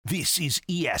This is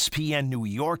ESPN New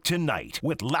York Tonight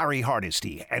with Larry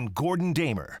Hardesty and Gordon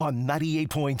Damer on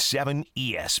 98.7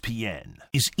 ESPN.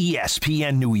 Is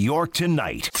ESPN New York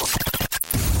Tonight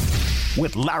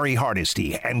with Larry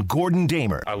Hardesty and Gordon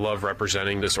Damer. I love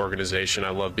representing this organization.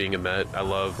 I love being a Met. I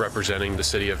love representing the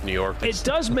city of New York. It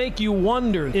does make you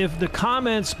wonder if the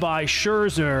comments by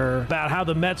Scherzer about how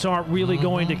the Mets aren't really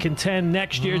going to contend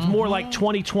next year, it's more like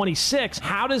 2026.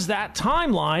 How does that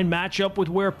timeline match up with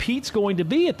where Pete's going to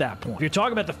be at that point? You're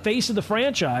talking about the face of the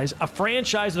franchise, a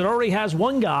franchise that already has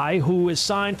one guy who is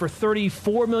signed for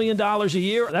 $34 million a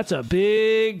year. That's a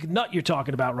big nut you're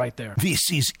talking about right there. This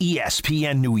is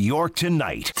ESPN New York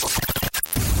Tonight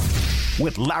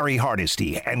with Larry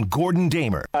Hardesty and Gordon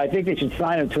Damer. I think they should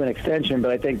sign him to an extension,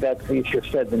 but I think that's easier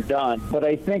said than done. But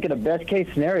I think in a best-case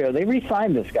scenario, they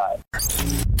re-sign this guy.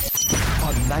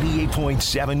 On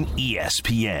 98.7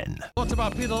 ESPN. Talked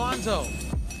about Pete Alonso.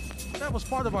 That was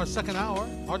part of our second hour.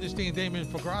 Hardesty and Damon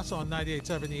Prograssa on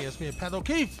 98.7 ESPN. Pat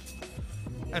O'Keefe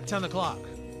at 10 o'clock.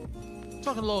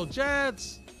 Talking a little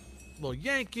Jets, a little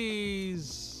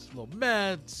Yankees, a little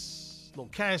Mets, little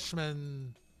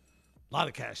Cashman, a lot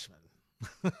of Cashman.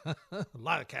 A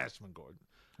lot of Cashman, Gordon.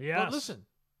 Yes. But listen,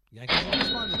 Yankees don't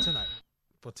respond tonight.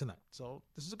 So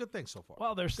this is a good thing so far.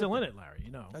 Well, they're still in it, Larry,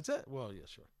 you know. That's it? Well, yeah,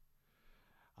 sure.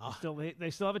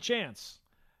 They still have a chance.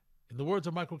 In the words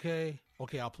of Michael Kay,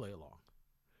 okay, I'll play along.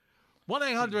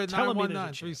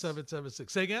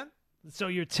 1-800-919-3776. Say again? So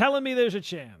you're telling me there's a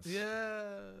chance?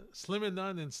 Yeah. Slim and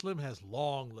none, and Slim has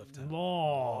long lifted.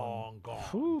 Long gone.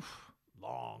 Oof.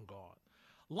 Long gone.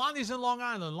 Lonnie's in Long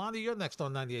Island. Lonnie, you're next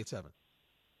on 98.7.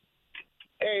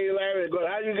 Hey, Larry, good.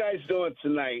 How you guys doing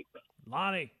tonight?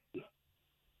 Lonnie.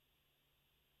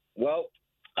 Well,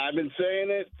 I've been saying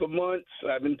it for months.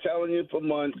 I've been telling you for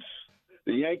months.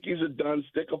 The Yankees are done.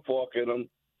 Stick a fork in them.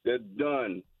 They're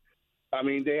done. I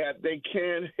mean, they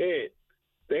can't hit.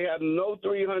 They have no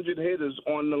 300 hitters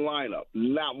on the lineup.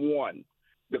 Not one.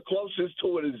 The closest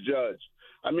to it is Judge.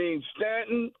 I mean,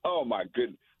 Stanton, oh, my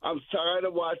goodness. I'm tired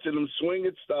of watching him swing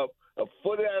at stuff a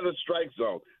foot out of the strike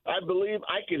zone. I believe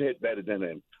I can hit better than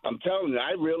him. I'm telling you,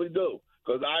 I really do,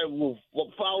 because I will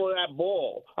follow that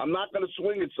ball. I'm not going to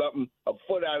swing at something a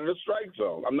foot out of the strike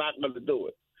zone. I'm not going to do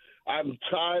it. I'm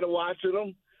tired of watching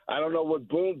him. I don't know what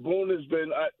Boone has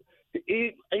been.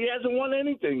 He hasn't won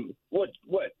anything. What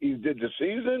he did the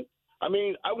season? I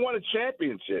mean, I won a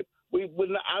championship. I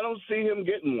don't see him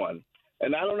getting one.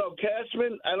 And I don't know,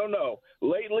 Cashman, I don't know.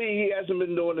 Lately, he hasn't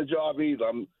been doing the job either.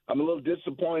 I'm a little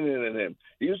disappointed in him.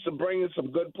 He used to bring in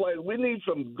some good players. We need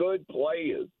some good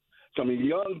players, some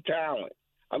young talent.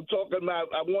 I'm talking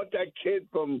about, I want that kid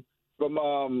from the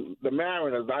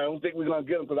Mariners. I don't think we're going to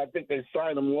get him because I think they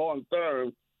signed him long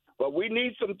term. But we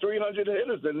need some 300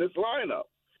 hitters in this lineup.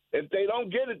 If they don't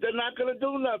get it, they're not going to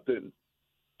do nothing.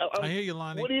 I hear you,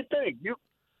 Lonnie. What do you think?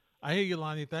 I hear you,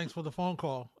 Lonnie. Thanks for the phone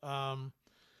call.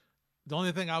 The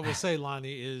only thing I will say,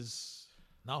 Lonnie, is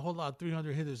not a whole lot of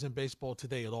 300 hitters in baseball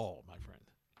today at all, my friend.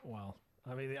 Well,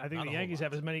 I mean, I think the Yankees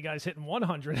have as many guys hitting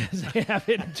 100 as they have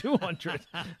hitting 200.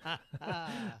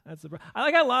 That's the. I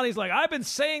like how Lonnie's like, I've been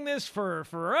saying this for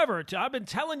forever. I've been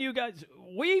telling you guys.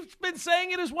 We've been saying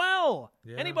it as well.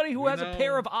 Yeah, anybody who has a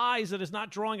pair of eyes that is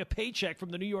not drawing a paycheck from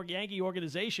the New York Yankee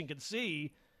organization can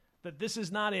see that this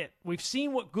is not it. We've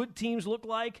seen what good teams look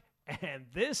like, and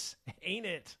this ain't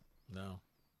it.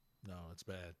 No, it's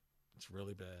bad. It's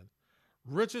really bad.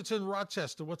 Richard's in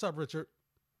Rochester. What's up, Richard?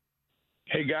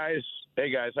 Hey, guys.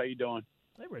 How you doing?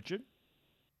 Hey, Richard.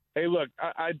 Hey, look,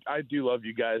 I do love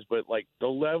you guys, but, like, the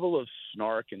level of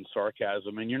snark and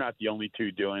sarcasm, and you're not the only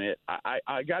two doing it,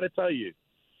 I got to tell you,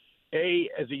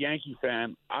 as a Yankee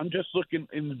fan, I'm just looking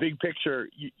in the big picture.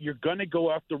 You're going to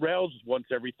go off the rails once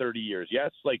every 30 years,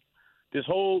 yes? Like, this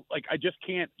whole, like, I just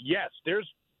can't – yes,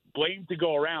 there's blame to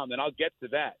go around, and I'll get to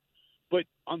that. But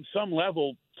on some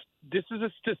level, this is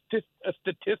a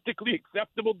statistically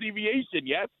acceptable deviation,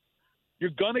 yes?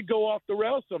 You're going to go off the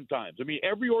rails sometimes. I mean,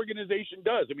 every organization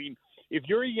does. I mean, if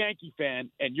you're a Yankee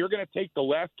fan and you're going to take the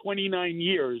last 29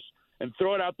 years and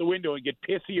throw it out the window and get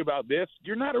pissy about this,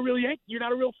 you're not a real Yankee. You're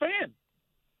not a real fan.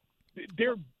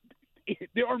 There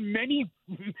are many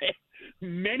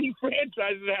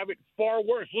franchises that have it far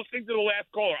worse. Listening to the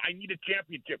last caller, I need a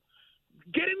championship.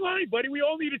 Get in line, buddy. We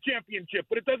all need a championship,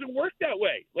 but it doesn't work that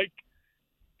way. Like,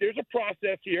 there's a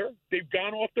process here. They've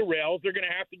gone off the rails. They're going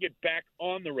to have to get back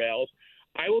on the rails.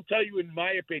 I will tell you, in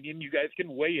my opinion, you guys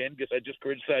can weigh in because I just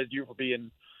criticized you for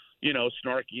being,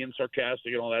 snarky and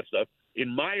sarcastic and all that stuff. In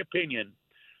my opinion,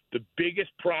 the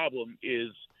biggest problem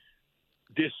is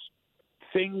this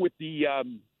thing with the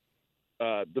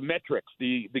metrics,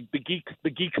 the geek stuff.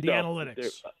 The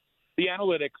analytics. The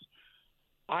analytics.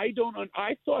 I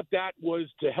thought that was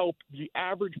to help the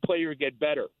average player get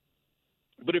better.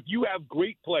 But if you have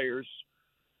great players,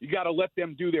 you got to let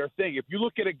them do their thing. If you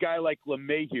look at a guy like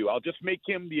LeMahieu, I'll just make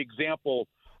him the example,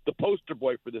 the poster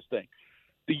boy for this thing.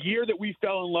 The year that we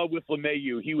fell in love with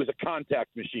LeMahieu, he was a contact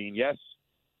machine, yes?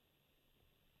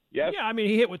 Yes? Yeah, I mean,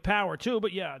 he hit with power, too,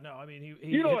 but yeah, no, I mean, he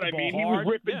you know hit what the I ball mean? hard. He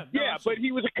was ripping. Yeah, but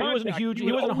he was a contact. He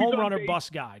wasn't a home run or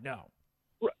bust guy, no.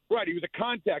 Right, he was a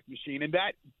contact machine, and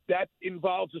that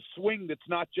involves a swing that's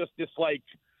not just this, like,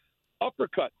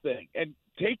 uppercut thing. And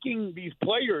taking these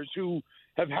players who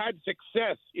have had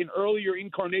success in earlier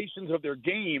incarnations of their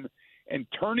game and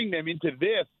turning them into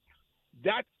this,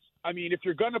 that's, I mean, if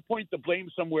you're going to point the blame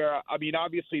somewhere, I mean,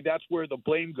 obviously that's where the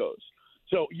blame goes.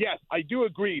 So, yes, I do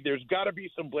agree. There's got to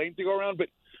be some blame to go around, but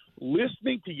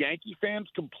listening to Yankee fans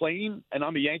complain, and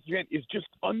I'm a Yankee fan, is just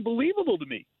unbelievable to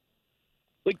me.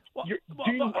 Like,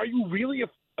 are you really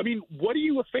I mean, what are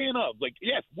you a fan of? Like,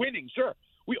 yes, winning, sure.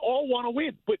 We all want to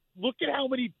win, but look at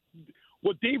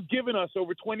what they've given us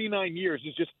over 29 years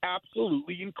is just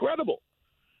absolutely incredible.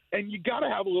 And you got to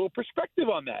have a little perspective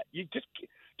on that. You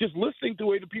just listening to the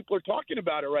way the people are talking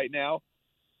about it right now.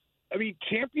 I mean,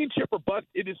 championship or bust,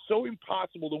 it is so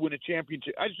impossible to win a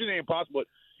championship. I shouldn't say impossible, but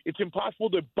it's impossible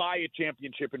to buy a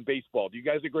championship in baseball. Do you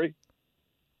guys agree?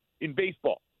 In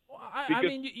baseball. I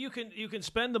mean, you can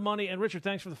spend the money, and Richard,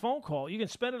 thanks for the phone call. You can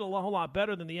spend it a whole lot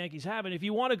better than the Yankees have, and if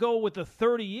you want to go with the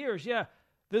 30 years, yeah,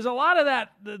 there's a lot of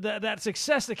that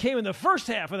success that came in the first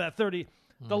half of that 30.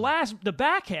 The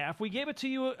back half, we gave it to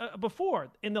you before.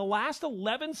 In the last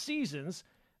 11 seasons,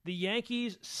 the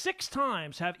Yankees 6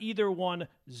 times have either won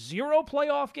 0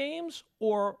 playoff games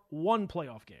or 1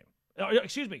 playoff game.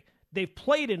 Excuse me, they've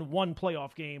played in 1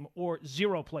 playoff game or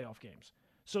 0 playoff games.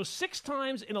 So 6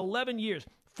 times in 11 years.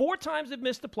 4 times they've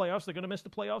missed the playoffs. They're going to miss the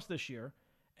playoffs this year.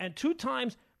 And 2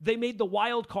 times they made the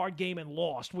wild card game and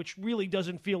lost, which really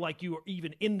doesn't feel like you are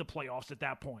even in the playoffs at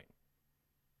that point.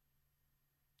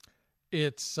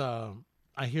 It's,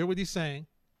 I hear what he's saying,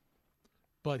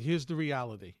 but here's the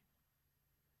reality.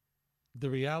 The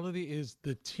reality is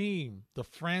the team, the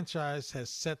franchise has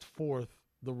set forth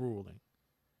the ruling.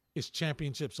 It's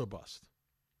championships or bust.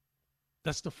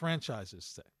 That's the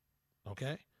franchise's thing,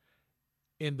 okay?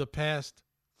 In the past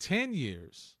 10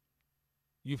 years,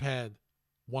 you've had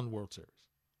 1 World Series.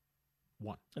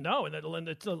 1. No, in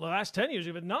the last 10 years,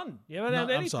 you've had none. You haven't had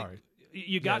anything. I'm sorry.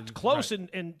 You got close in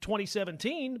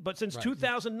 2017, but since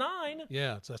 2009.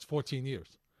 Yeah, so that's 14 years.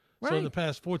 Right. So in the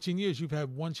past 14 years, you've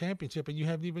had 1 championship, and you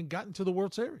haven't even gotten to the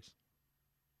World Series.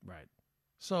 Right.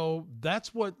 So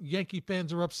that's what Yankee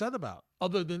fans are upset about,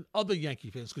 other than other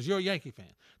Yankee fans, because you're a Yankee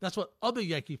fan. That's what other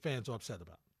Yankee fans are upset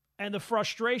about. And the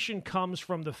frustration comes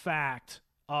from the fact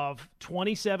of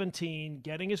 2017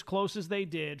 getting as close as they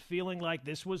did, feeling like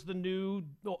this was the new,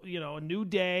 a new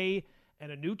day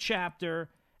and a new chapter,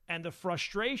 and the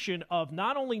frustration of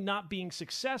not only not being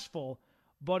successful,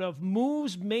 but of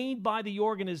moves made by the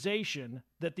organization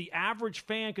that the average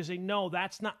fan could say, no,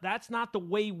 that's not the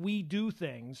way we do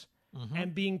things,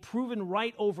 and being proven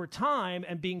right over time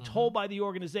and being told by the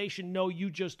organization, no, you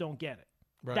just don't get it.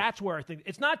 Right. That's where I think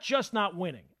it's not just not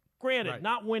winning. Granted,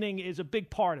 not winning is a big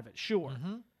part of it, sure.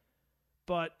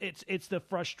 But it's the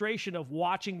frustration of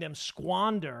watching them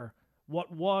squander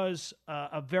what was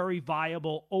a very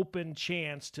viable, open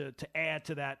chance to add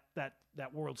to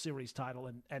that World Series title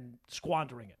and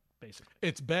squandering it, basically.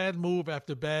 It's bad move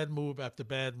after bad move after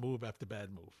bad move after bad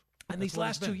move. And these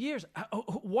last 2 years,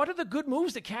 what are the good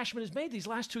moves that Cashman has made these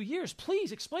last 2 years?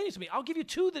 Please explain it to me. I'll give you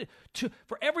 2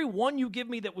 for every 1 you give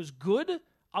me that was good,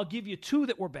 I'll give you 2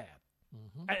 that were bad.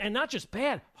 And not just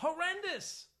bad,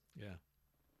 horrendous. Yeah.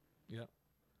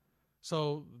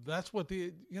 So that's what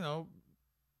he's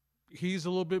a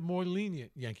little bit more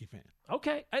lenient Yankee fan.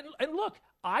 Okay. And look,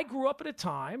 I grew up at a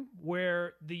time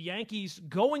where the Yankees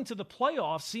going to the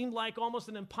playoffs seemed like almost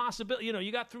an impossibility.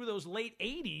 You got through those late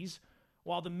 80s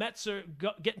while the Mets are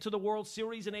getting to the World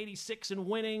Series in 86 and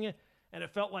winning, and it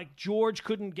felt like George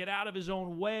couldn't get out of his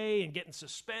own way and getting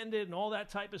suspended and all that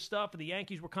type of stuff. And the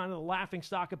Yankees were kind of the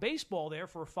laughingstock of baseball there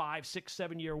for a 5, 6,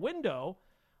 7-year window.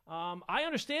 I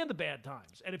understand the bad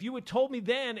times. And if you had told me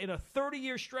then in a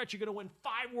 30-year stretch you're going to win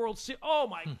 5 World Series, oh,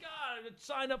 my God, I'd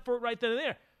sign up for it right then and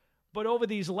there. But over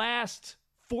these last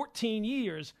 14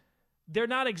 years, they're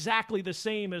not exactly the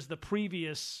same as the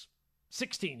previous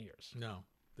 16 years. No,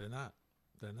 they're not.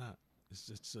 They're not.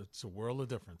 It's a world of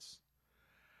difference.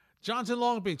 John's in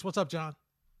Long Beach. What's up, John?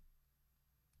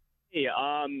 Hey,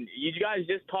 you guys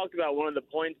just talked about one of the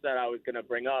points that I was going to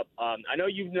bring up. I know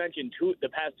you've mentioned the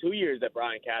past 2 years that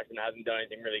Brian Cashman hasn't done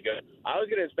anything really good. I was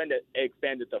going to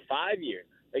expand it to 5 years.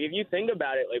 Like, if you think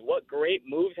about it, like, what great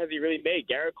moves has he really made?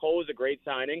 Garrett Cole is a great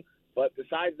signing, but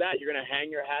besides that, you're going to hang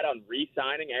your hat on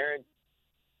re-signing Aaron.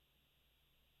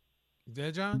 You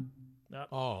there, John? Yep.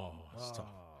 Oh, that's tough.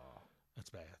 That's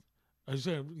bad. I was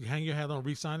saying, you hang your hat on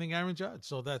re-signing Aaron Judge.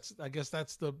 So I guess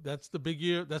that's the big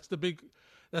year. That's the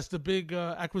big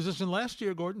acquisition last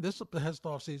year, Gordon. This has the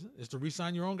off season is to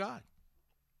re-sign your own guy.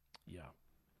 Yeah.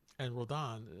 And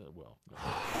Rodon, well.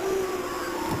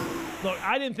 Look,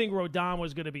 I didn't think Rodon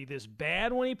was going to be this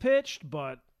bad when he pitched,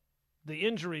 but the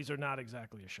injuries are not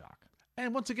exactly a shock.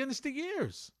 And once again, it's the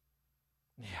years.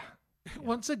 Yeah.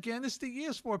 Once again, it's the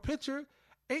years for a pitcher.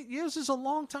 8 years is a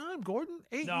long time, Gordon.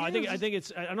 8 years. No, I think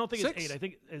it's. I don't think 6? It's 8. I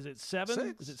think is it 7?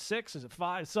 6? Is it 6? Is it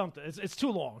 5? Something. It's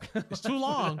too long. It's too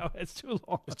long. No, it's too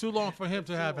long. It's too long for him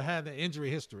to have had an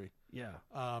injury history. Yeah.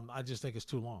 I just think it's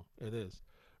too long. It is.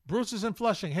 Bruce is in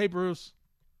Flushing. Hey, Bruce.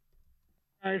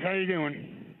 Guys, how you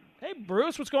doing? Hey,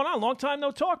 Bruce, what's going on? Long time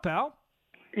no talk, pal.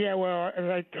 Yeah, well, as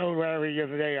I told Larry the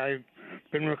other day, I've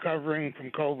been recovering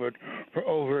from COVID for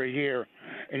over a year.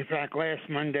 In fact, last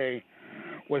Monday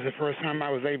was the first time I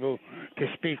was able to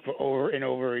speak for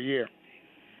over a year.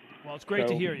 Well, it's great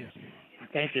to hear you.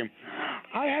 Thank you.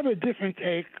 I have a different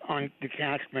take on the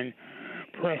Cashman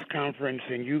press conference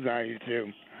than you guys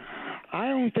do. I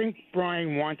don't think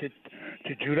Brian wanted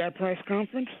to do that press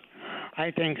conference.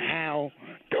 I think Hal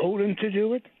told him to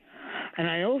do it. And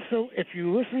I also, if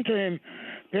you listen to him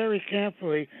very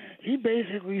carefully, he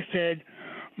basically said,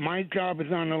 my job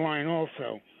is on the line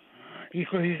also.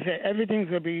 Because he said everything's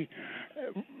going to be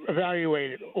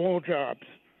evaluated, all jobs.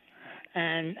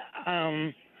 And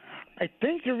I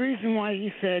think the reason why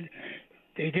he said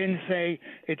they didn't say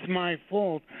it's my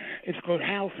fault is because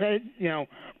Hal said,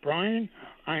 Brian,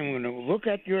 I'm going to look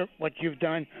at what you've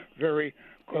done very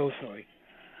closely.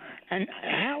 And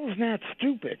Hal's not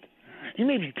stupid. He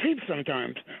may be cheap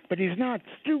sometimes, but he's not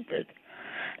stupid.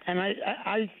 And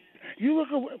you look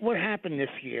at what happened this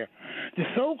year. The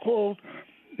so-called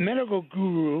medical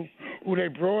guru who they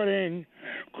brought in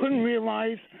couldn't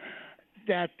realize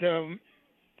that the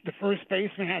first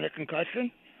baseman had a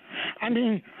concussion. I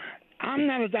mean, I'm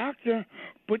not a doctor,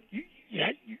 but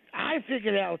I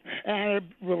figured out how to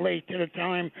relate to the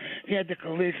time he had the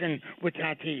collision with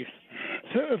Tatis.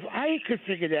 So if I could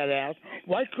figure that out,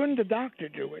 why couldn't the doctor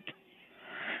do it?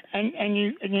 And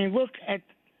you look at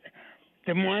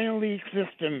the minor league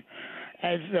system,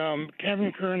 as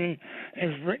Kevin Kernan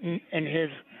has written in his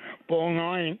Ball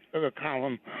 9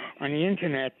 column on the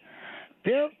internet,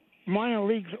 their minor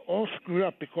leagues are all screwed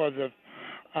up because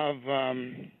of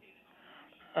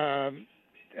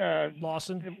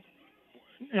Lawson.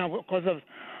 No, because of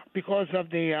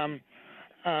the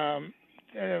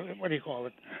what do you call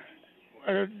it?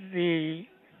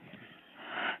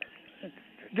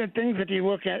 The things that you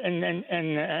look at and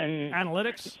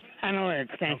Analytics.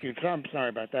 Analytics. Thank you. So I'm sorry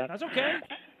about that. That's okay.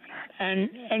 And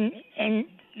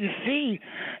you see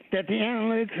that the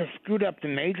analytics have screwed up the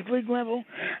major league level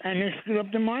and they screwed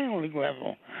up the minor league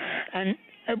level. And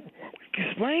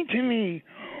explain to me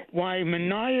why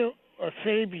Minaya or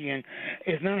Sabian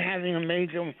is not having a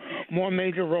more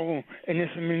major role in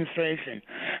this administration.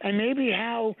 And maybe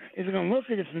Hal is going to look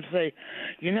at this and say,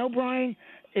 Brian,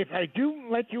 if I do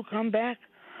let you come back,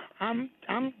 I'm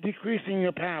decreasing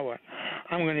your power.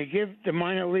 I'm going to give the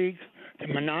minor leagues to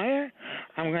Minaya.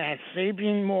 I'm going to have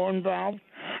Sabian more involved.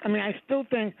 I mean, I still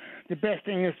think the best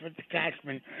thing is for the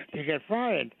Cashman to get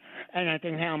fired. And I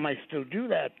think Hal might still do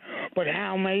that. But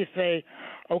Hal may say,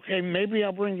 okay, maybe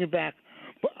I'll bring you back,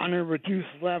 but on a reduced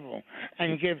level,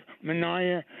 and give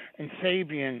Minaya and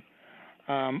Sabian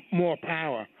more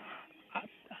power.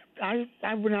 I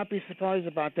would not be surprised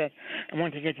about that. I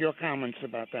want to get your comments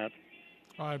about that.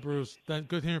 All right, Bruce. Then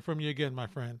good hearing from you again, my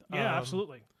friend. Yeah,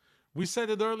 absolutely. We said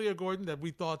it earlier, Gordon, that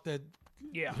we thought that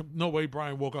no way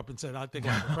Brian woke up and said, I think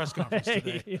I have a press conference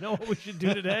today. You know what we should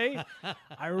do today?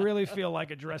 I really feel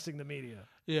like addressing the media.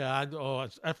 Yeah,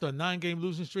 after a 9-game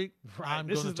losing streak, I'm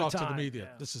going to talk to the media.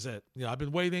 Yeah. This is it. I've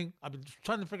been waiting. I've been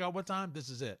trying to figure out what time. This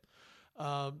is it.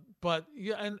 But,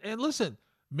 and listen,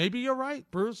 maybe you're right,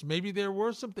 Bruce. Maybe there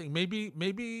were something.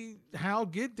 Maybe Hal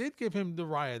did give him the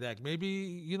riot act.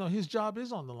 Maybe, his job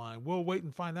is on the line. We'll wait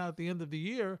and find out at the end of the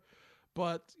year.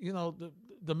 But,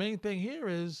 the main thing here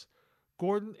is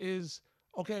Gordon is,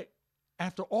 okay,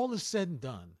 after all is said and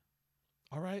done,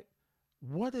 all right,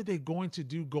 what are they going to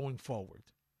do going forward?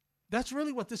 That's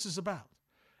really what this is about.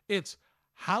 It's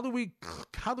how do we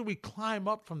climb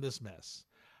up from this mess?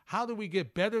 How do we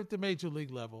get better at the major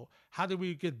league level? How do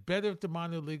we get better at the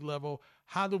minor league level?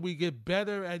 How do we get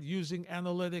better at using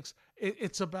analytics?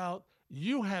 It's about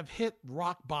you have hit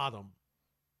rock bottom.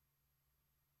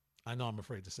 I know I'm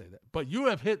afraid to say that. But you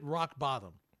have hit rock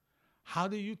bottom. How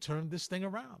do you turn this thing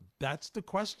around? That's the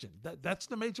question. That's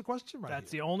the major question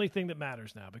That's here. the only thing that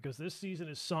matters now, because this season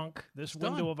is sunk. This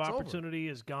window of opportunity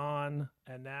is gone,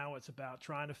 and now it's about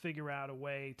trying to figure out a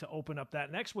way to open up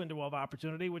that next window of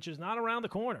opportunity, which is not around the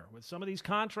corner. With some of these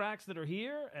contracts that are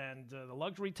here and the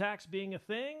luxury tax being a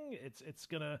thing,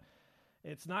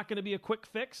 it's not going to be a quick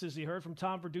fix, as you heard from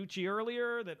Tom Verducci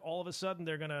earlier, that all of a sudden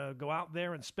they're going to go out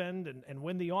there and spend and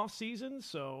win the offseason.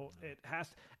 So it has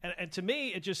to, and to me,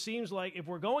 it just seems like if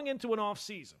we're going into an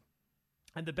offseason,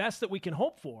 and the best that we can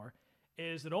hope for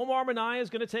is that Omar Minaya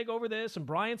is going to take over this, and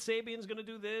Brian Sabian is going to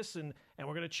do this, and we're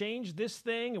going to change this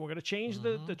thing, and we're going to change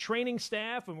the training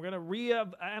staff, and we're going to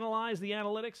reanalyze the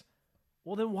analytics.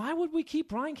 Well, then why would we keep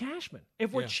Brian Cashman?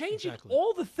 If we're changing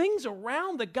all the things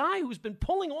around the guy who's been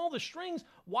pulling all the strings,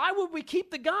 why would we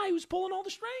keep the guy who's pulling all the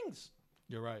strings?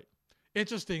 You're right.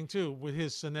 Interesting, too, with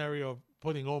his scenario of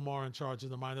putting Omar in charge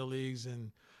of the minor leagues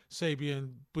and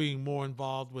Sabian being more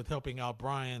involved with helping out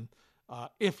Brian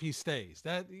if he stays.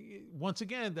 That, once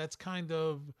again, that's kind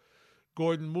of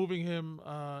Gordon moving him,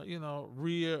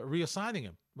 reassigning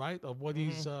him, right, of what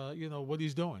he's, what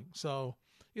he's doing. So,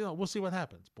 we'll see what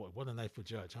happens. Boy, what a night for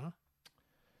Judge, huh?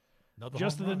 Another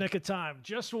just in the nick of time.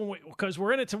 Just when because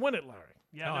we're in it to win it, Larry.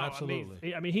 Yeah,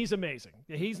 absolutely. I mean, he's amazing.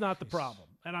 He's not the problem.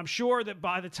 And I'm sure that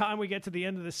by the time we get to the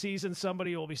end of the season,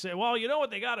 somebody will be saying, well, you know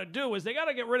what they got to do is they got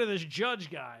to get rid of this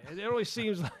Judge guy. It always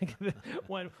seems like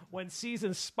when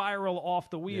seasons spiral off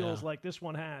the wheels like this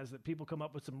one has, that people come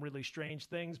up with some really strange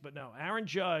things. But no, Aaron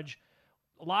Judge,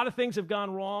 a lot of things have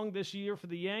gone wrong this year for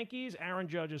the Yankees. Aaron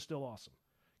Judge is still awesome.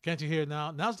 Can't you hear it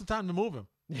now? Now's the time to move him.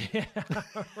 Yeah,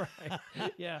 right.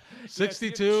 Yeah.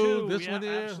 62, this one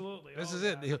here. Absolutely. This is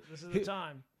it. This is the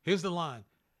time. Here's the line.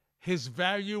 His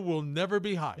value will never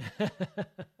be higher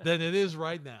than it is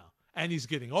right now. And he's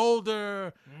getting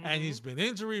older, and he's been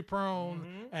injury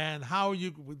prone, and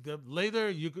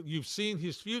you've seen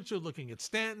his future looking at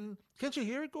Stanton. Can't you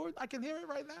hear it, Gordon? I can hear it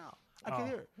right now. I can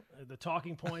hear it. The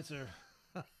talking points are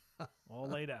all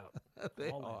laid out. They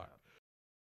are.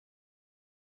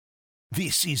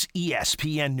 This is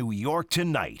ESPN New York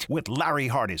Tonight with Larry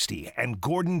Hardesty and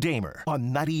Gordon Damer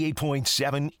on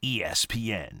 98.7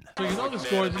 ESPN. So you notice,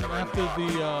 Gordon, after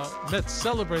the Mets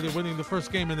celebrated winning the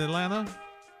first game in Atlanta,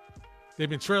 they've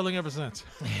been trailing ever since.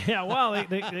 Yeah, well,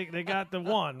 they got the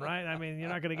one, right? I mean, you're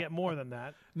not going to get more than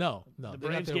that. No. The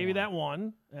Braves gave you that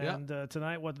one, and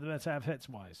tonight, what did the Mets have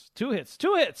hits-wise? Two hits.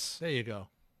 There you go.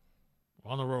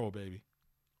 On the roll, baby.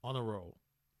 On the roll.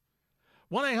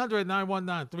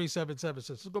 1-800-919-3776.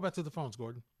 Let's go back to the phones,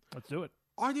 Gordon. Let's do it.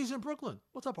 Artie's in Brooklyn.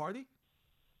 What's up, Artie?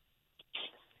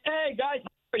 Hey, guys. How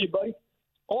are you, buddy?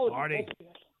 Artie.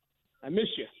 I miss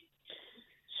you.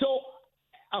 So,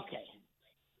 okay.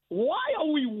 Why are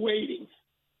we waiting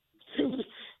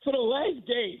for the last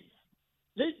game?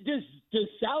 Does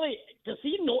Sally, does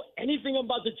he know anything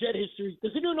about the Jet history?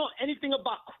 Does he know anything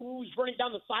about Cruz running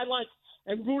down the sidelines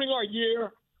and ruining our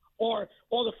year? Or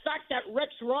the fact that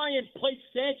Rex Ryan played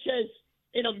Sanchez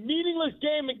in a meaningless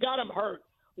game and got him hurt.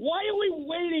 Why are we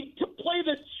waiting to play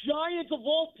the Giants of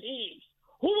all teams,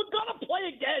 who are going to play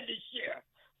again this year,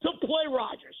 to play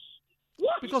Rodgers?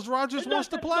 What? Because Rodgers wants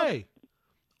to play.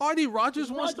 Artie,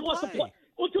 Rodgers wants to play.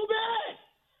 Well, too bad.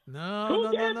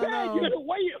 No. You're going to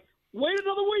wait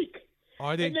another week.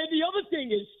 Artie, and then the other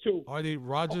thing is, too. Artie,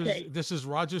 Rodgers, This is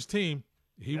Rodgers' team.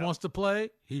 He wants to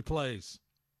play. He plays.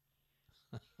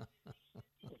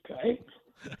 Okay.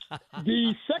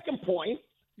 The second point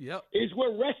is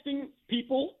we're resting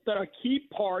people that are key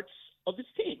parts of this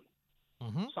team.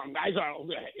 Some guys are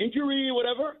injury,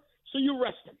 whatever, so you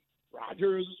rest them.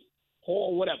 Rodgers,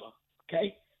 Hall, whatever.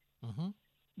 Okay.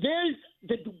 There's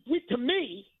to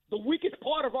me, the weakest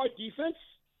part of our defense,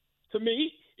 to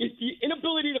me, is the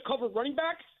inability to cover running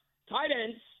backs, tight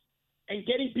ends, and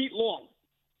getting beat long.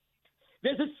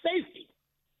 There's a safety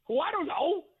who I don't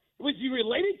know. Was he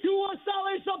related to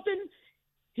Saleh or something?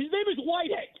 His name is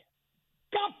Whitehead.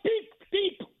 Got beat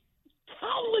deep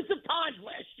countless of times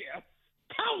last year.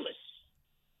 Countless.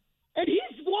 And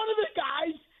he's one of the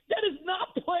guys that is not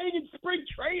playing in spring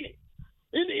training,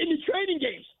 in the training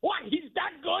games. What? He's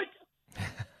that good?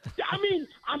 I mean,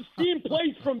 I'm seeing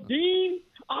plays from Dean.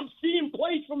 I'm seeing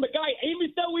plays from the guy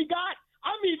Amos that we got.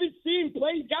 I'm even seeing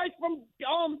guys from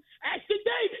Ashton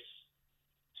Davis.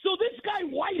 So this guy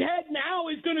Whitehead now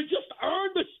is going to just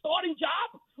earn the starting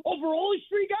job over all these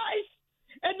three guys?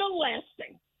 And the last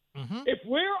thing, if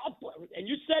we're up, and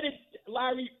you said it,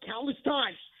 Larry, countless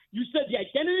times, you said the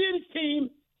identity of the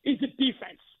team is the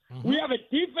defense. We have a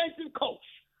defensive coach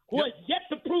who has yet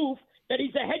to prove that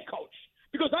he's a head coach.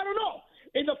 Because I don't know,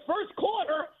 in the first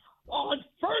quarter, on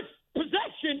first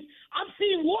possession, I'm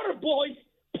seeing water boys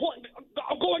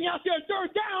going out there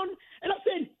third down, and I'm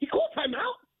saying, he called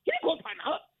timeout. He didn't call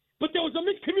timeout, but there was a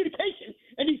miscommunication,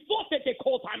 and he thought that they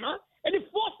called timeout, and it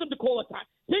forced them to call a time.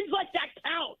 Things like that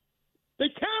count. They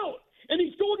count. And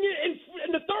he's doing it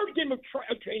in the third game of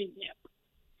training camp.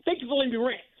 Thank you for letting me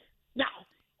rant. Now,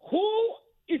 who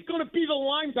is going to be the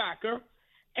linebacker?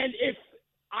 And if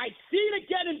I see it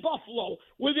again in Buffalo,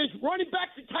 where there's running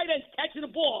backs and tight ends catching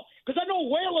the ball, because I know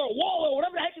Waller,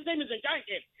 whatever the heck his name is in Giant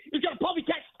game, is going to probably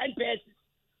catch 10 passes.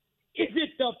 Is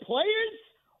it the players,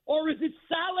 or is it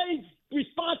Saleh's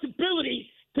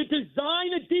responsibility to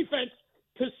design a defense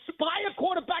to spy a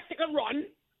quarterback that can run,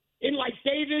 in like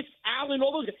Davis, Allen,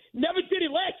 all those guys? Never did it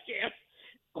last year.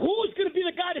 Who's going to be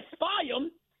the guy to spy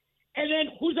him? And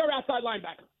then who's our outside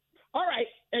linebacker? All right,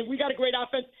 and we got a great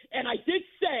offense. And I did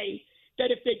say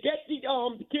that if they get the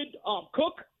kid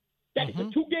Cook, that it's a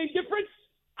 2-game difference.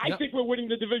 I think we're winning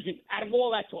the division out of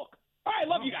all that talk. All right,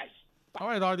 love you guys. Bye. All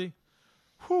right, Artie.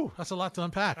 Whew, that's a lot to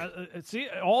unpack. See,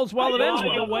 all's well that ends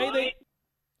well. The way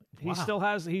he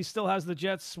still has the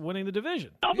Jets winning the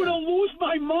division. I'm going to lose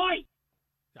my mind.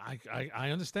 I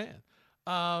understand.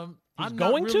 I'm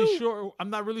not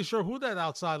really sure who that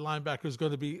outside linebacker is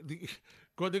going to be.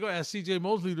 They're going to ask C.J.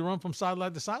 Mosley to run from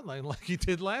sideline to sideline like he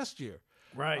did last year.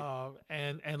 Right.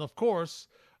 And of course,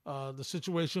 the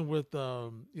situation with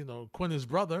Quinn's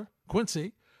brother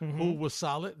Quincy, who was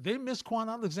solid. They missed Quan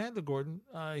Alexander, Gordon.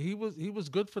 He was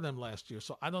good for them last year.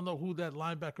 So I don't know who that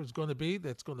linebacker is going to be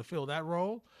that's going to fill that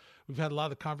role. We've had a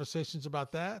lot of conversations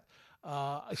about that.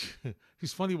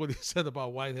 He's funny what he said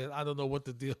about Whitehead. I don't know what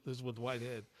the deal is with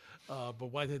Whitehead,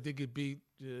 but Whitehead did get beat.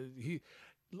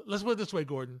 Let's put it this way,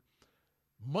 Gordon.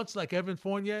 Much like Evan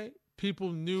Fournier,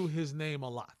 people knew his name a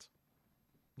lot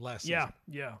last season.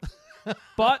 Yeah.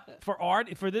 But for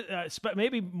Artie,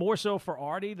 maybe more so for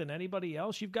Artie than anybody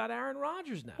else, you've got Aaron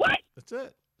Rodgers now. What? That's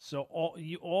it. So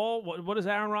what does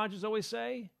Aaron Rodgers always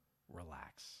say?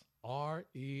 Relax.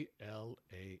 RELAX.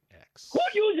 Who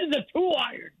uses a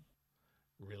 2-iron?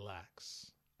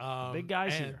 Relax. Big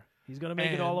guy's here. He's going to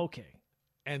make it all okay.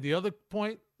 And the other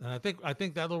point, and I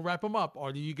think that'll wrap him up.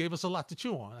 Artie, you gave us a lot to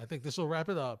chew on. I think this will wrap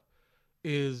it up.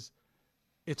 Is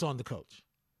it's on the coach.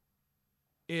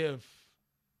 If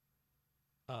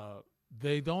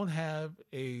they don't have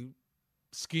a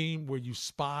scheme where you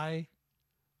spy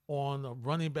on a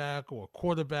running back or a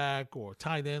quarterback or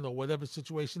tight end or whatever the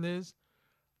situation is,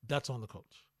 that's on the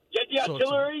coach. Get the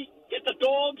artillery, get the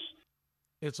dogs.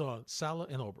 It's on Saleh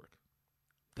and Ulbrich.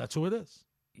 That's who it is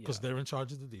because they're in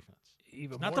charge of the defense.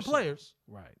 Not the players.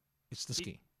 Right. It's the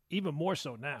scheme. Even more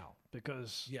so now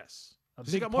because a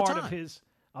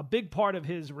big part of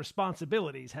his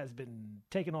responsibilities has been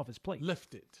taken off his plate.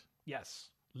 Lifted. Yes.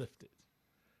 Lifted.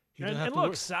 And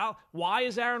look, Sal, why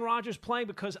is Aaron Rodgers playing?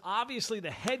 Because obviously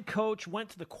the head coach went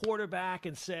to the quarterback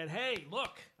and said, hey,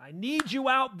 look, I need you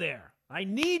out there. I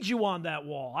need you on that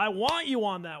wall. I want you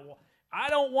on that wall. I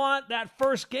don't want that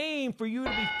first game for you to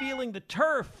be feeling the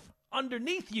turf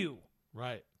underneath you.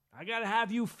 Right. I got to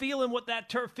have you feeling what that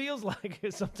turf feels like.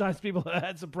 Sometimes people have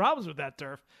had some problems with that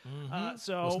turf. It's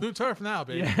new turf now,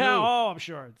 baby. Yeah, I'm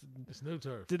sure. It's new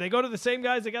turf. Did they go to the same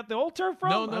guys that got the old turf from?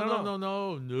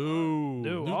 No.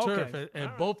 New turf.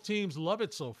 And both teams love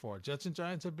it so far. Jets and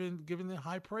Giants have been giving it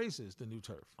high praises, the new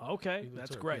turf. Okay,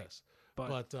 that's great. Yes.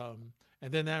 But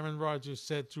and then Aaron Rodgers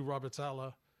said to Robert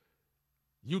Saleh,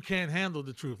 you can't handle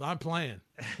the truth. I'm playing.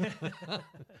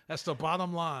 That's the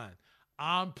bottom line.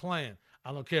 I'm playing.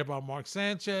 I don't care about Mark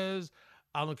Sanchez.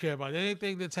 I don't care about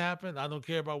anything that's happened. I don't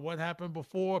care about what happened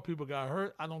before. People got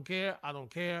hurt. I don't care. I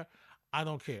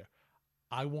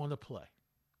want to play.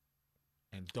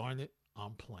 And darn it,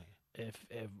 I'm playing. If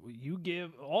you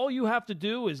give, all you have to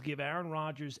do is give Aaron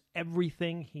Rodgers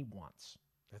everything he wants.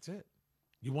 That's it.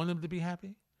 You want him to be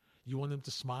happy? You want him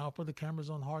to smile for the cameras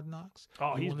on Hard Knocks?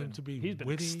 Oh, he's been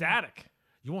witty, ecstatic.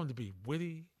 You want him to be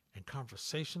witty and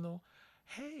conversational.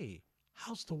 Hey,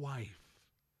 how's the wife?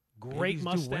 Great Baby's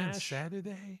mustache.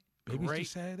 Saturday. Baby's Great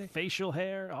Saturday. Facial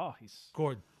hair. Oh, he's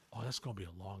Gordon. Oh, that's gonna be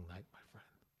a long night, my friend.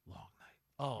 Long night.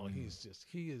 Oh, he's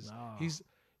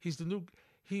the new.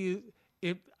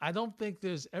 I don't think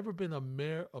there's ever been a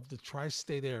mayor of the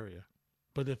tri-state area,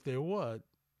 but if there would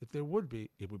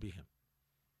be, it would be him.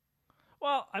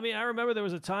 Well, I mean, I remember there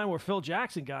was a time where Phil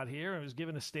Jackson got here and was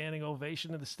given a standing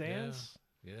ovation in the stands.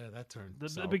 Yeah, that turned.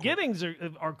 The beginnings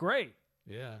are great.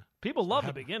 Yeah. People love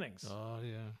the beginnings. Oh,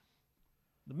 yeah.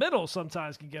 The middle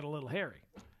sometimes can get a little hairy.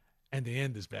 And the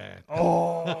end is bad.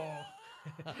 Oh.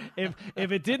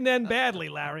 if it didn't end badly,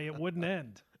 Larry, it wouldn't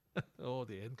end. Oh,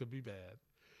 the end could be bad.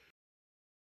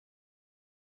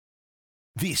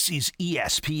 This is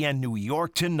ESPN New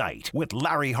York Tonight with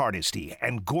Larry Hardesty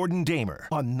and Gordon Damer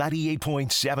on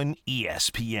 98.7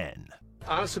 ESPN.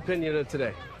 Honest opinion of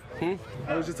today.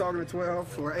 I was just talking to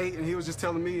 12 or 8, and he was just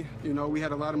telling me, we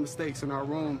had a lot of mistakes in our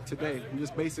room today.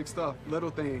 Just basic stuff, little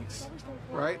things,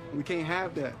 right? We can't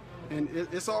have that. And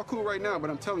it's all cool right now, but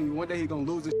I'm telling you, one day he's going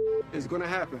to lose this. It's going to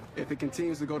happen if it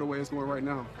continues to go the way it's going right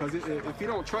now. Because if he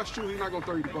don't trust you, he's not going to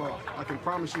throw you the ball. I can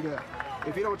promise you that.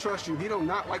 If he don't trust you, he don't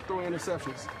not like throwing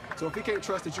interceptions. So if he can't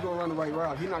trust that you're going to run the right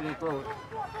route, he's not going to throw it.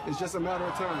 It's just a matter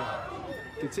of time.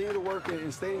 Continue to work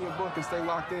and stay in your book and stay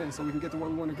locked in so we can get to where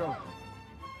we want to go.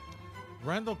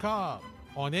 Randall Cobb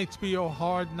on HBO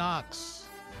Hard Knocks,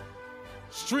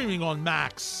 streaming on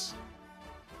Max.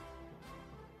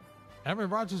 Aaron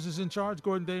Rodgers is in charge.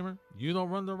 Gordon Damer, you don't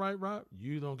run the right route,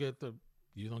 you don't get the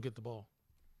ball.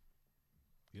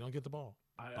 You don't get the ball.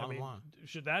 I mean,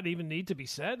 should that even need to be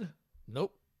said?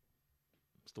 Nope.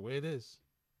 It's the way it is.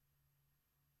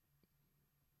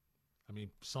 I mean,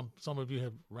 some of you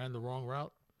have ran the wrong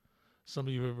route. Some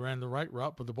of you have ran the right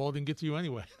route, but the ball didn't get to you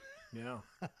anyway. Yeah.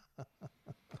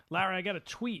 Larry, I got a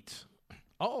tweet.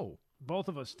 Oh. Both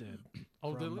of us did.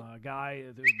 Oh, from did we? a guy,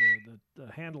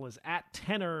 the handle is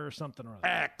 @Tenor or something or other.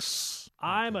 X.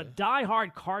 I'm a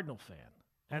diehard Cardinal fan.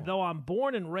 And though I'm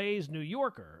born and raised New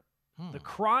Yorker, the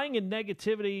crying and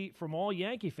negativity from all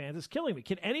Yankee fans is killing me.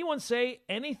 Can anyone say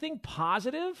anything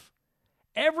positive?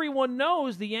 Everyone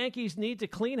knows the Yankees need to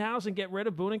clean house and get rid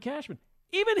of Boone and Cashman.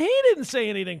 Even he didn't say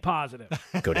anything positive.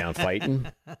 Go down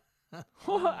fighting.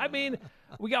 Well, I mean,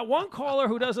 we got one caller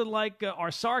who doesn't like our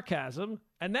sarcasm,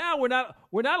 and now we're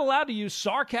not allowed to use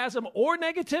sarcasm or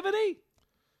negativity?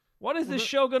 What is this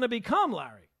show going to become,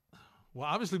 Larry? Well,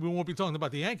 obviously we won't be talking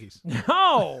about the Yankees.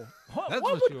 No. That's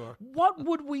for sure. What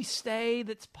would we say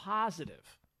that's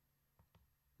positive?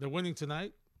 They're winning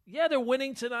tonight? Yeah, they're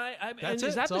winning tonight.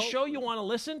 Is that the So- show you want to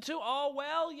listen to? Oh,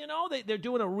 well, they're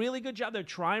doing a really good job. They're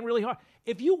trying really hard.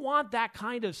 If you want that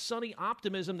kind of sunny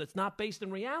optimism that's not based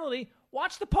in reality,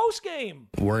 watch the postgame.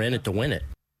 We're in it to win it.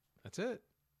 That's it.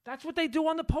 That's what they do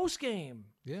on the postgame.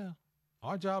 Yeah.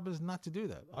 Our job is not to do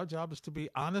that. Our job is to be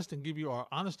honest and give you our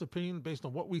honest opinion based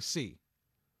on what we see.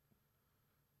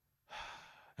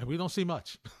 And we don't see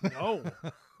much. No.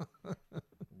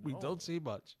 We don't see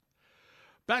much.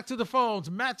 Back to the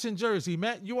phones. Matt's in Jersey.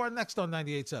 Matt, you are next on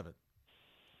 98.7.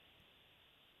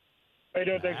 How you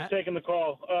doing? Thanks for taking the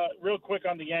call. Real quick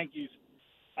on the Yankees.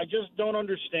 I just don't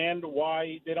understand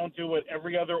why they don't do what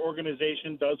every other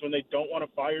organization does when they don't want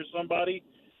to fire somebody.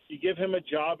 You give him a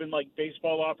job in, like,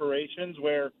 baseball operations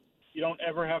where you don't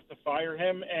ever have to fire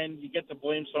him and you get to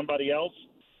blame somebody else.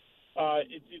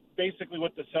 It's basically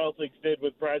what the Celtics did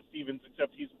with Brad Stevens,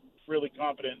 except he's really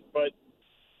competent. But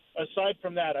aside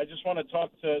from that, I just want to talk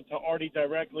to Artie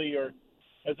directly, or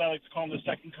as I like to call him, the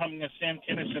second coming of Sam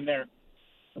Kinison there.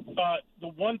 The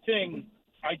one thing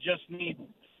I just need,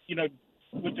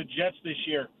 with the Jets this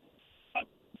year,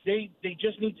 they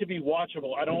just need to be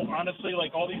watchable. I don't honestly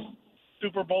like all these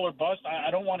Super Bowl or bust.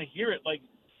 I don't want to hear it. Like,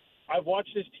 I've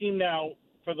watched this team now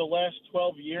for the last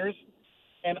 12 years,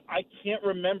 and I can't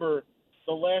remember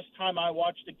the last time I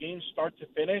watched a game start to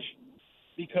finish,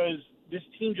 because this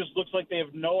team just looks like they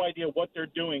have no idea what they're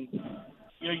doing.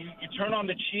 You turn on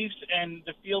the Chiefs, and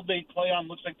the field they play on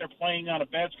looks like they're playing on a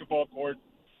basketball court.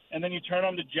 And then you turn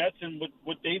on the Jets, and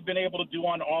what they've been able to do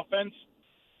on offense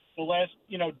the last,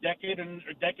 decade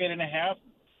and a half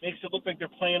makes it look like they're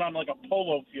playing on like a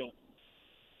polo field.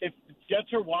 If the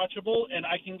Jets are watchable and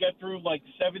I can get through like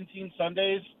 17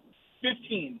 Sundays,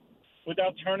 15,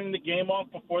 without turning the game off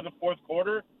before the fourth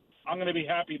quarter, I'm going to be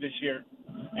happy this year.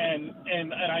 And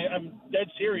I'm dead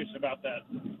serious about that.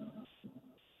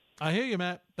 I hear you,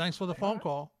 Matt. Thanks for the phone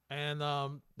call. And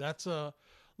that's a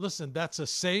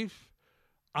safe,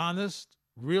 honest,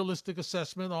 realistic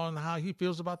assessment on how he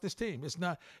feels about this team. It's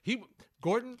not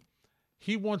Gordon,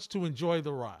 he wants to enjoy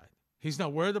the ride. He's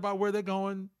not worried about where they're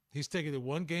going. He's taking it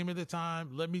one game at a time.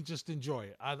 Let me just enjoy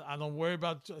it. I don't worry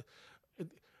about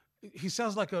he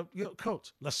sounds like a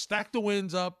coach. Let's stack the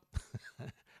wins up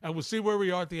and we'll see where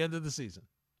we are at the end of the season.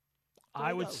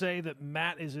 I would say that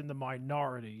Matt is in the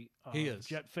minority of he is.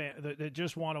 Jet fan that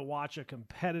just want to watch a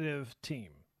competitive team.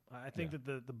 I think that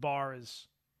the bar is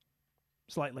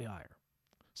slightly higher.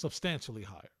 Substantially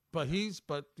higher. But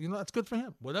that's good for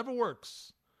him. Whatever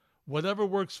works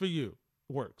for you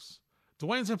works.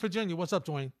 Dwayne's in Virginia. What's up,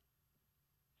 Dwayne?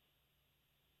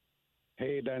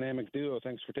 Hey, dynamic duo.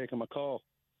 Thanks for taking my call.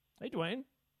 Hey, Dwayne.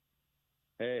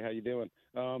 Hey, how you doing?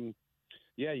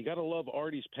 Yeah, you got to love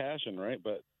Artie's passion, right?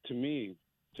 But to me,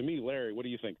 Larry, what do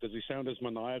you think? Does he sound as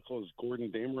maniacal as Gordon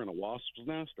Damer in a wasp's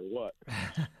nest, or what?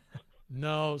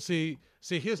 No, see,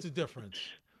 here's the difference.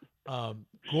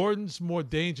 Gordon's more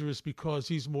dangerous because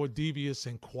he's more devious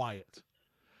and quiet.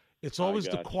 It's always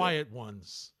the quiet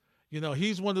ones.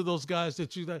 He's one of those guys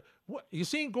that you like. What, you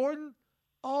seen Gordon?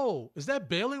 Oh, is that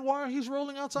baling wire he's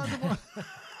rolling outside the bar?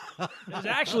 There's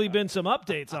actually been some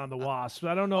updates on the Wasps.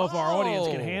 I don't know if our audience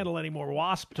can handle any more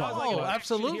Wasp talk.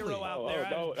 Absolutely.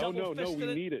 No,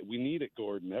 we need it. We need it,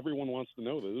 Gordon. Everyone wants to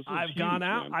know this. I've gone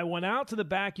out. Man. I went out to the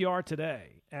backyard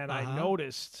today, and I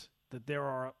noticed that there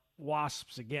are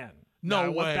wasps again.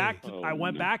 No way. I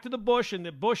went back to the bush, and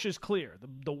the bush is clear.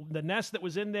 The nest that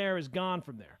was in there is gone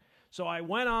from there. So I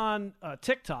went on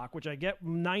TikTok, which I get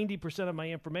 90% of my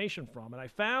information from, and I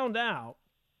found out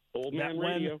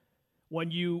that when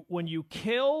you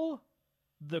kill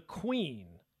the queen,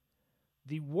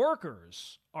 the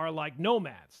workers are like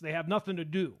nomads. They have nothing to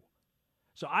do.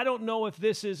 So I don't know if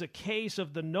this is a case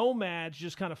of the nomads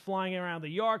just kind of flying around the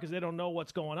yard because they don't know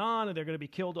what's going on and they're going to be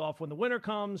killed off when the winter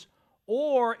comes,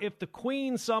 or if the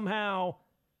queen somehow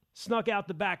snuck out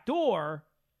the back door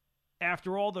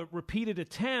after all the repeated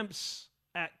attempts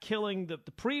at killing the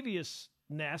previous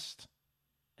nest,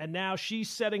 and now she's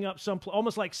setting up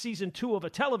almost like season 2 of a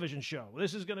television show.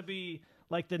 This is going to be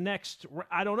like the next,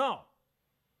 I don't know.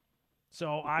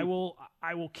 So I will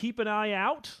keep an eye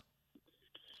out.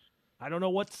 I don't know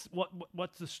what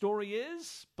the story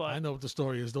is, but I know what the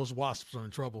story is. Those wasps are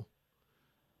in trouble.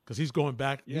 Because he's going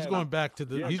back. He's going back to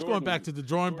the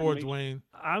drawing board, Dwayne.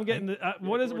 I'm getting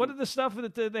what are the stuff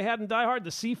that they had in Die Hard?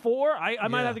 The C4. I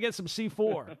might have to get some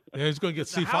C4. Yeah, he's going to get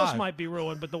C5. The house might be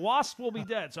ruined, but the wasp will be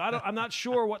dead. So I'm not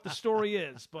sure what the story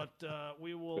is, but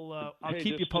we will. I'll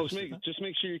keep you posted. Just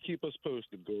make sure you keep us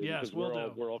posted, Gordon. Yes, we're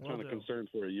all kind of concerned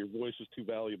for you. Your voice is too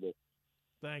valuable.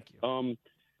 Thank you.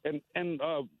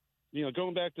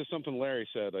 Going back to something Larry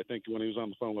said, I think when he was on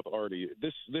the phone with Artie,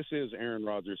 this is Aaron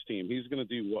Rodgers' team. He's going to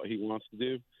do what he wants to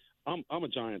do. I'm a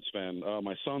Giants fan.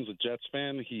 My son's a Jets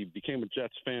fan. He became a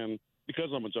Jets fan because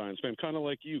I'm a Giants fan, kind of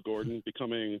like you, Gordon,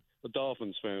 becoming a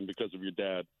Dolphins fan because of your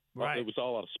dad. Right. It was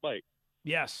all out of spite.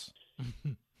 Yes.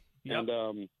 Yep.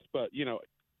 But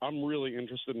I'm really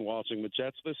interested in watching the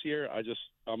Jets this year.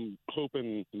 I'm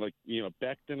hoping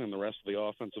Becton and the rest of the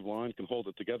offensive line can hold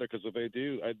it together, because if they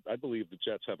do, I believe the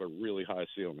Jets have a really high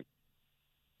ceiling.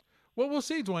 Well, we'll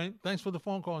see, Dwayne. Thanks for the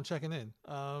phone call and checking in.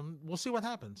 We'll see what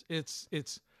happens. It's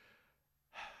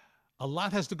a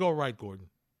lot has to go right, Gordon.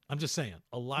 I'm just saying,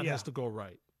 a lot has to go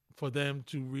right for them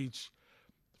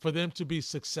to be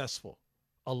successful.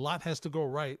 A lot has to go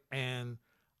right, and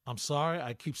I'm sorry,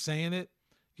 I keep saying it.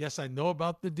 Yes, I know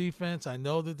about the defense. I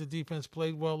know that the defense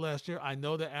played well last year. I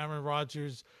know that Aaron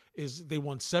Rodgers they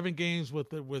won 7 games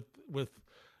with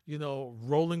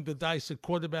rolling the dice at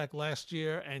quarterback last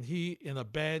year, and he in a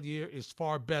bad year is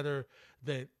far better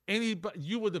than anybody.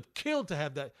 You would have killed to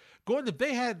have that. Gordon, if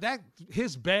they had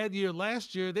his bad year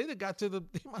last year, they might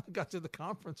have got to the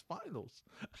conference finals.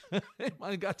 They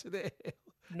might have got to the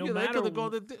they could have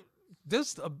gone a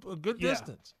good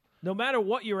distance. No matter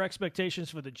what your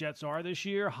expectations for the Jets are this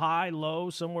year, high,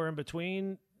 low, somewhere in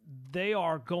between, they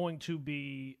are going to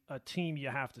be a team you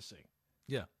have to see.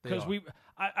 Yeah, because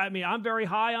I'm very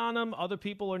high on them. Other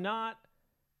people are not.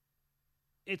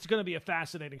 It's going to be a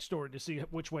fascinating story to see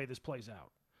which way this plays out.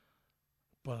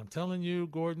 But I'm telling you,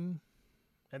 Gordon,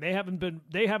 and they haven't been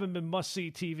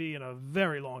must-see TV in a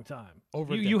very long time.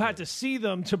 You had to see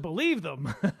them to believe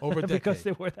them over a decade. Because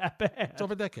they were that bad. It's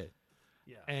over a decade.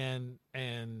 Yeah.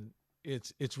 And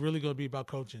it's really going to be about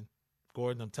coaching,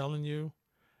 Gordon. I'm telling you,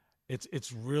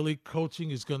 it's really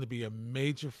coaching is going to be a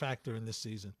major factor in this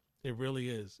season. It really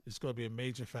is. It's going to be a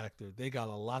major factor. They got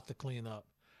a lot to clean up,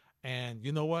 and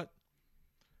you know what?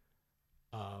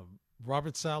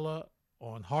 Robert Saleh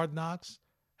on Hard Knocks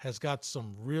has got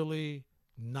some really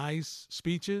nice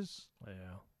speeches.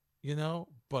 Yeah.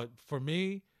 But for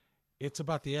me, it's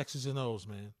about the X's and O's,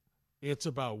 man. It's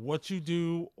about what you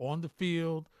do on the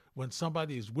field when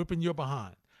somebody is whipping your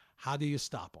behind. How do you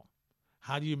stop them?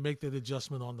 How do you make that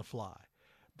adjustment on the fly?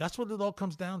 That's what it all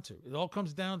comes down to. It all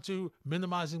comes down to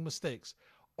minimizing mistakes.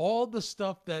 All the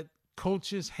stuff that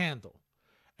coaches handle.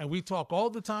 And we talk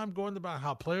all the time, Gordon, about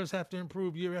how players have to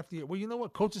improve year after year. Well, you know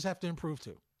what? Coaches have to improve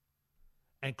too.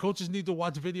 And coaches need to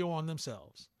watch video on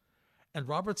themselves. And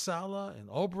Robert Saleh and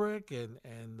Ulbrich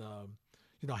and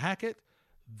Hackett,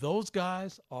 those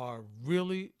guys are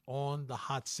really on the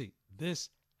hot seat. This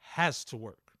has to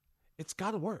work. It's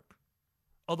got to work.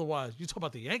 Otherwise, you talk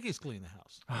about the Yankees cleaning the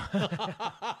house.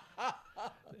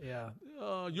 Yeah.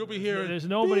 You'll be hearing. There's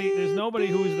nobody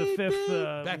who is the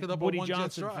fifth Woody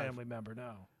Johnson family member.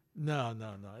 No.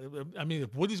 I mean,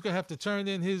 if Woody's going to have to turn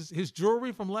in his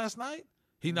jewelry from last night,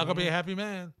 he's not going to be a happy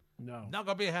man. No. Not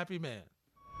going to be a happy man.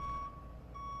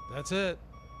 That's it.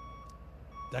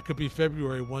 That could be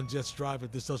February 1 Jets drive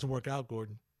if this doesn't work out,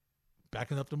 Gordon.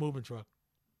 Backing up the moving truck.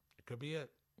 It could be it.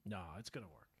 No, it's going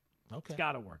to work. Okay. It's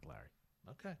got to work, Larry.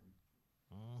 Okay.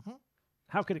 Mm-hmm.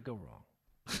 How could it go wrong?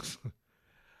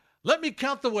 Let me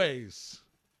count the ways.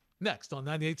 Next on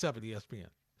 98.7 ESPN.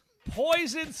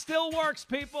 Poison still works,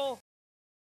 people.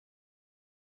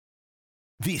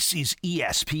 This is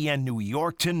ESPN New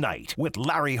York Tonight with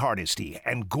Larry Hardesty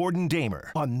and Gordon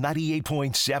Damer on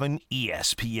 98.7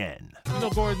 ESPN. You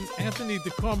know, Gordon, Anthony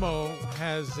DiComo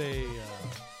has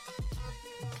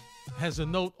a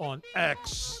note on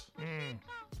X.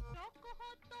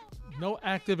 No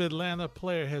active Atlanta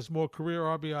player has more career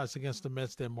RBIs against the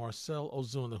Mets than Marcell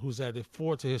Ozuna, who's added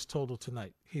 4 to his total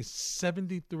tonight. He's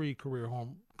 73 career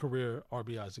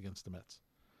RBIs against the Mets.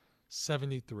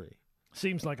 73.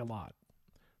 Seems like a lot.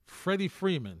 Freddie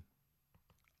Freeman,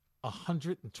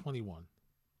 121.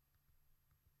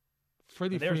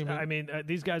 Freeman. I mean,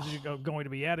 these guys are going to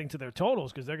be adding to their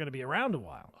totals because they're going to be around a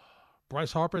while.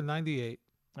 Bryce Harper, 98.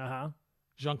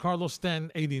 Giancarlo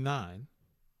Stanton, 89.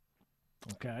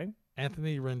 Okay.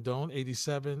 Anthony Rendon,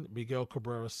 87. Miguel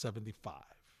Cabrera, 75.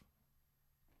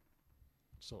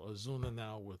 So Ozuna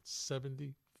now with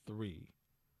 73.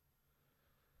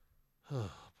 Oh, boy.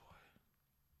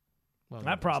 Well,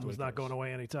 that problem's not going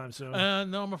away anytime soon.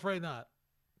 No, I'm afraid not.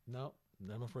 No,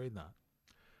 I'm afraid not.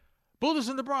 Buddha's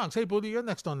in the Bronx. Hey, Buddha, you're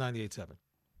next on 98.7.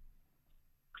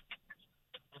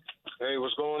 Hey,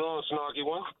 what's going on, Snarky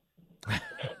One?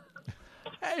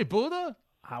 Hey, Buddha.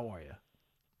 How are you?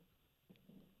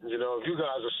 You know, if you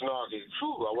guys are snarky,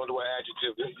 I wonder what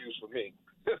adjective they use for me.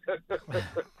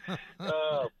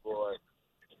 Oh, boy.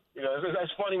 You know, that's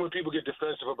funny when people get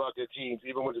defensive about their teams,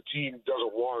 even when the team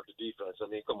doesn't warrant the defense. I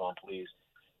mean, come on, please.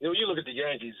 You know, you look at the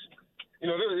Yankees. You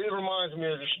know, it reminds me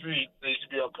of the street. They used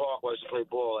to be on Park where I used to play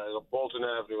ball at Bolton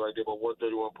Avenue right there by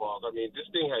 131 Park. I mean, this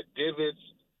thing had divots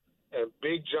and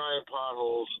big giant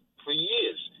potholes for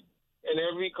years. And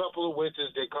every couple of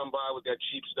winters, they come by with that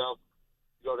cheap stuff,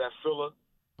 you know, that filler.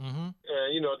 Mm-hmm. And,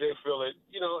 you know, they fill it,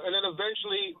 you know, and then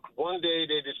eventually one day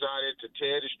they decided to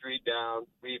tear the street down,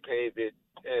 repave it,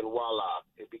 and voila,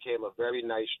 it became a very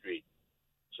nice street.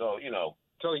 So, you know,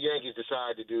 until the Yankees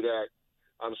decide to do that,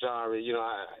 I'm sorry. You know,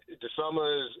 the summer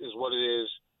is what it is.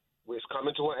 It's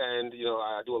coming to an end. You know,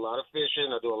 I do a lot of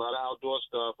fishing. I do a lot of outdoor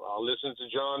stuff. I'll listen to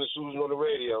John and Susan on the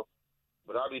radio.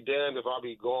 But I'll be damned if I'll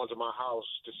be going to my house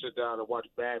to sit down and watch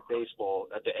bad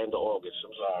baseball at the end of August.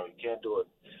 I'm sorry. Can't do it.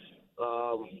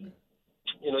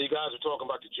 You know, you guys are talking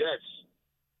about the Jets.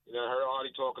 You know, I heard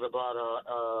Artie talking about,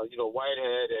 you know,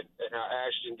 Whitehead and how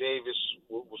Ashton Davis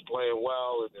was playing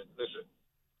well. And listen,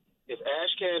 if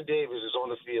Ashcan Davis is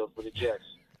on the field for the Jets,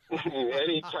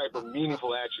 any type of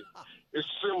meaningful action is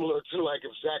similar to like if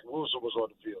Zach Wilson was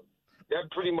on the field. That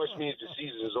pretty much means the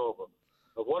season is over.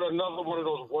 But what another one of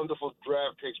those wonderful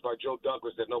draft picks by Joe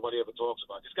Douglas that nobody ever talks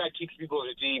about. This guy keeps people on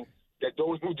the team that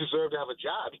don't even deserve to have a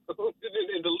job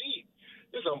in the league.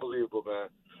 It's unbelievable,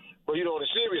 man. But, you know, on a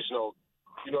serious note,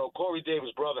 you know, Corey Davis'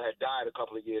 brother had died a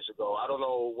couple of years ago. I don't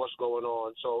know what's going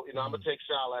on. So, you know, I'm going to take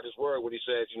Sal at his word when he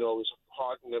says, you know, his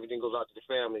heart and everything goes out to the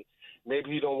family. Maybe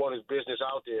he don't want his business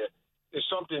out there. There's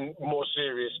something more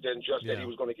serious than just that he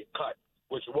was going to get cut,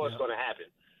 which was going to happen.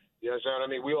 You know what I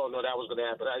mean? We all know that was going to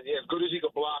happen. As good as he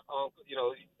could block, you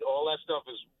know, all that stuff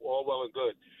is all well and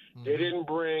good. Mm-hmm. They didn't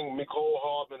bring Mecole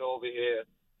Hardman over here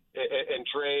and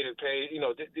trade and pay. You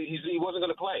know, he wasn't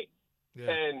going to play. Yeah.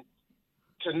 And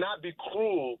to not be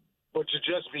cruel, but to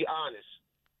just be honest,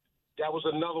 that was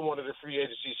another one of the free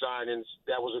agency signings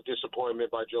that was a disappointment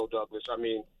by Joe Douglas. I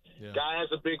mean, guy has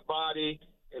a big body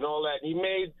and all that. And he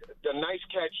made the nice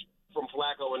catch from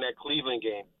Flacco in that Cleveland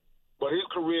game. But his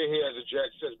career here as a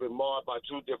Jets has been marred by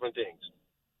two different things.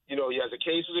 You know, he has a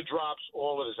case of the drops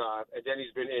all of the time, and then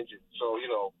he's been injured. So, you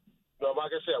know,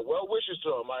 like I said, well wishes to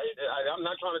him. I'm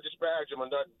not trying to disparage him or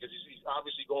nothing because he's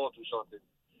obviously going through something.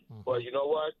 Mm-hmm. But you know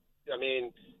what? I mean,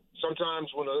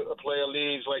 sometimes when a player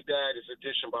leaves like that, it's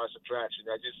addition by subtraction.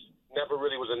 I just never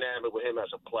really was enamored with him as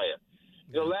a player.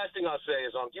 You know, last thing I'll say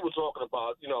is you were talking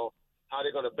about, you know, how they're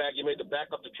going to you made the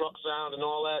back up the truck sound and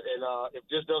all that. And if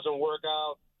this doesn't work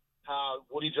out, how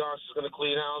Woody Johnson's going to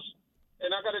clean house.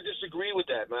 And I got to disagree with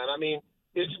that, man. I mean,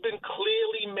 it's been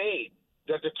clearly made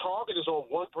that the target is on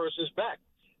one person's back.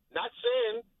 Not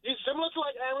saying he's similar to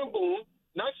like Aaron Boone,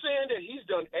 not saying that he's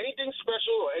done anything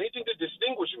special or anything to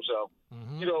distinguish himself,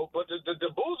 you know, but the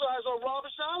bullseye's on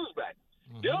Robert Sala's back.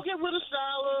 Mm-hmm. They'll get rid of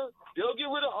Sala. They'll get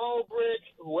rid of Ulbrich,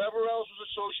 whoever else was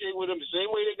associated with him, the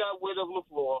same way they got rid of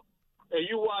LaFleur. And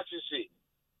you watch and see.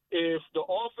 If the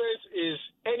offense is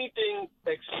anything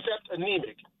except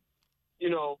anemic,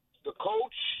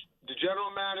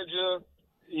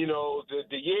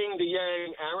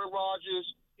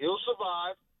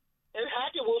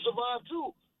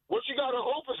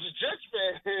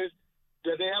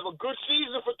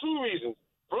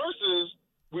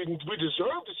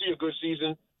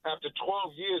 preseason after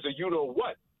 12 years of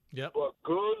you-know-what. Yep. But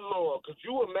good Lord, could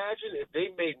you imagine if they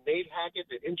made Nate Hackett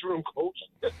the interim coach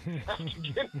after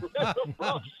getting rid of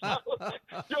Ross?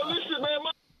 Yo, listen, man,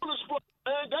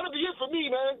 man, that'll be it for me,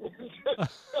 man.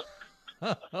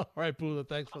 All right, Pula,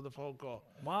 thanks for the phone call.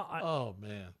 Well,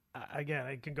 man. Again,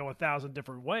 it can go 1,000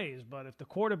 different ways, but if the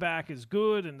quarterback is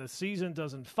good and the season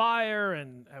doesn't fire,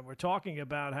 and we're talking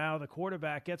about how the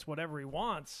quarterback gets whatever he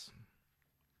wants,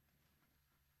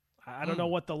 I don't know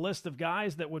what the list of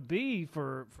guys that would be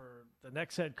for the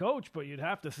next head coach, but you'd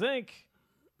have to think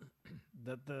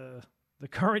that the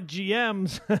current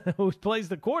GMs who plays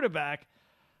the quarterback,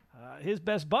 his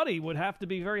best buddy would have to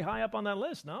be very high up on that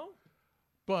list, no?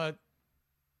 But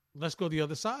let's go the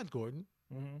other side, Gordon.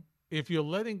 Mm-hmm. If you're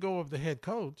letting go of the head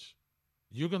coach,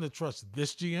 you're going to trust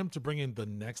this GM to bring in the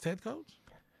next head coach?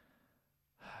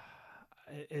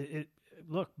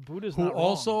 Look, Buddha's who not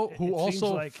also wrong. who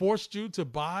also like, forced you to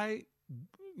buy,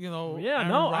 Aaron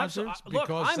Rodgers look,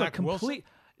 because I'm Zach a complete.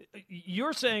 Wilson?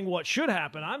 You're saying what should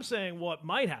happen. I'm saying what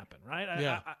might happen, right?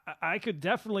 Yeah. I could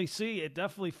definitely see. It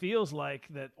definitely feels like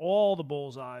that all the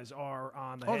bullseyes are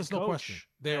on the head there's coach. No question.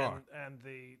 They are. And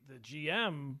the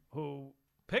GM who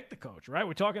picked the coach, right?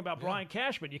 We're talking about Brian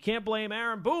Cashman. You can't blame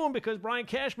Aaron Boone because Brian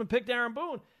Cashman picked Aaron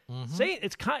Boone. Mm-hmm. Say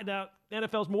it's kind of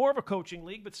NFL's more of a coaching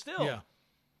league, but still. Yeah.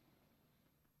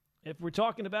 If we're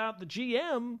talking about the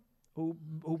GM who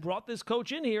brought this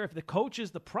coach in here, if the coach is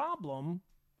the problem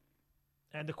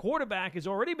and the quarterback has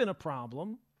already been a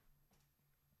problem,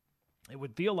 it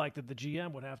would feel like that the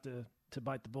GM would have to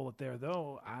bite the bullet there,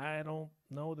 though. I don't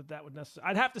know that would necessarily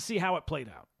 – I'd have to see how it played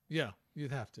out. Yeah,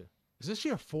 you'd have to. Is this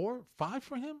year 4, 5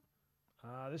 for him?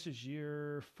 This is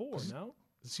year 4, no?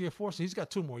 This is year 4, so he's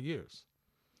got 2 more years.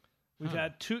 We've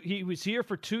had 2 – he was here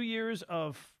for 2 years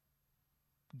of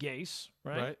Gase,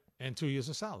 right? And 2 years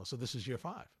of Salah, so this is year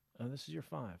 5. This is year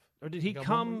 5. Or did he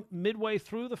come midway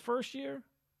through the first year?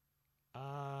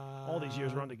 All these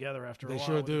years run together after a while. They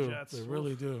sure do. The Jets. They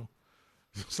really do.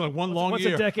 It's like one long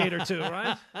year. What's a decade or 2,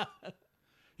 right?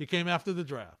 He came after the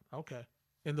draft. Okay.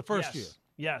 In the first year.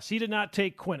 Yes, he did not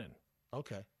take Quinnen.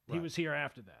 Okay. Right. He was here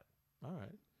after that. All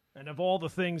right. And of all the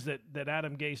things that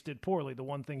Adam Gase did poorly, the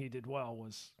one thing he did well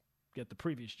was get the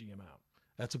previous GM out.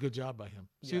 That's a good job by him.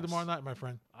 See you tomorrow night, my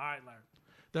friend. All right, Larry.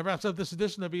 That wraps up this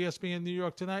edition of ESPN New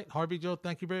York Tonight. Harvey Joe,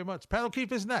 thank you very much. Pat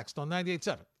O'Keefe is next on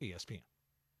 98.7 ESPN.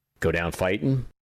 Go down fighting.